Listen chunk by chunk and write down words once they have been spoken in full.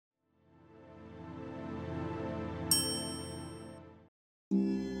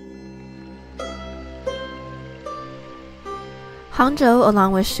Hangzhou,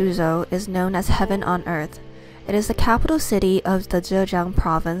 along with Suzhou, is known as Heaven on Earth. It is the capital city of the Zhejiang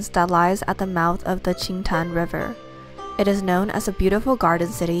province that lies at the mouth of the Qingtan River. It is known as a beautiful garden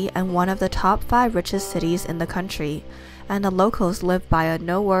city and one of the top 5 richest cities in the country, and the locals live by a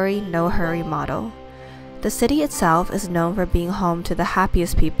no-worry, no-hurry model. The city itself is known for being home to the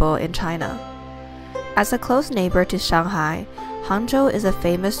happiest people in China. As a close neighbor to Shanghai, Hangzhou is a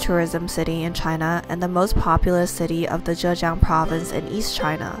famous tourism city in China and the most populous city of the Zhejiang province in East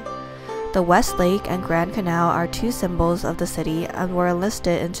China. The West Lake and Grand Canal are 2 symbols of the city and were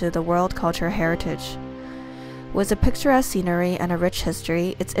enlisted into the World Cultural Heritage. With a picturesque scenery and a rich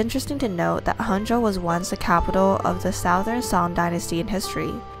history, it's interesting to note that Hangzhou was once the capital of the Southern Song dynasty in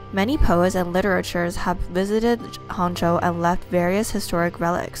history. Many poets and literatures have visited Hangzhou and left various historic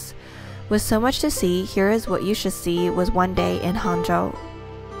relics. With so much to see, here is what you should see with one day in Hangzhou.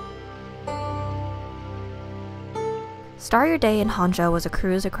 Start your day in Hangzhou with a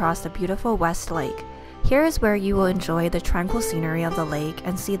cruise across the beautiful West Lake. Here is where you will enjoy the tranquil scenery of the lake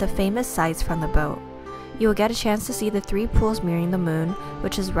and see the famous sights from the boat. You will get a chance to see the 3 pools mirroring the moon,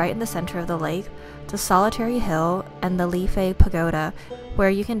 which is right in the center of the lake, the Solitary Hill, and the Lifei Pagoda, where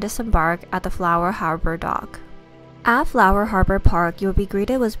you can disembark at the Flower Harbor dock. At Flower Harbor Park, you will be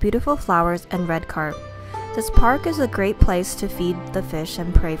greeted with beautiful flowers and red carp. This park is a great place to feed the fish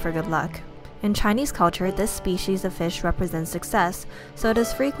and pray for good luck. In Chinese culture, this species of fish represents success, so it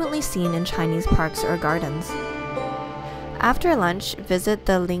is frequently seen in Chinese parks or gardens. After lunch, visit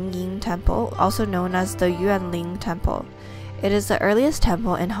the Lingying Temple, also known as the Yuanling Temple. It is the earliest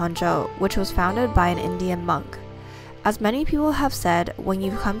temple in Hangzhou, which was founded by an Indian monk. As many people have said, when you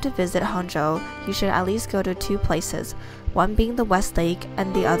come to visit Hangzhou, you should at least go to 2 places, one being the West Lake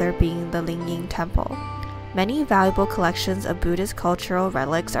and the other being the Lingying Temple. Many valuable collections of Buddhist cultural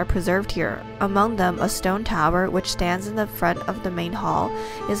relics are preserved here. Among them, a stone tower which stands in the front of the main hall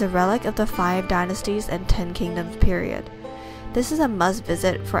is a relic of the 5 dynasties and 10 kingdoms period. This is a must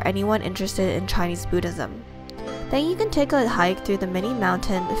visit for anyone interested in Chinese Buddhism. Then you can take a hike through the mini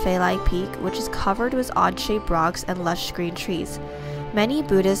mountain Feilai Peak, which is covered with odd-shaped rocks and lush green trees. Many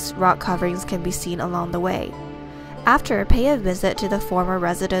Buddhist rock coverings can be seen along the way. After, pay a visit to the former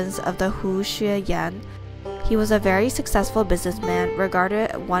residence of the Hu Xueyan. He was a very successful businessman,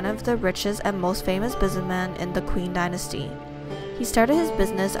 regarded one of the richest and most famous businessmen in the Qing dynasty. He started his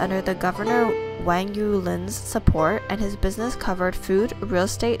business under the governor Wang Yulin's support, and his business covered food, real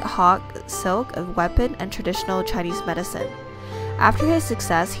estate, hawk, silk, weapon, and traditional Chinese medicine. After his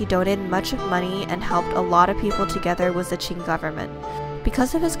success, he donated much money and helped a lot of people together with the Qing government.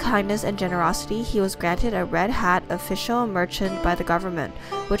 Because of his kindness and generosity, he was granted a red hat official merchant by the government,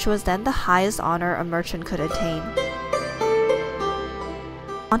 which was then the highest honor a merchant could attain.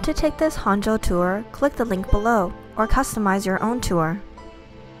 Want to take this Hangzhou tour? Click the link below, or customize your own tour.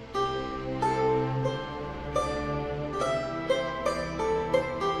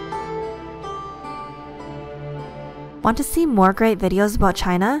 Want to see more great videos about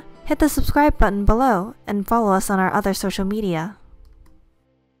China? Hit the subscribe button below and follow us on our other social media.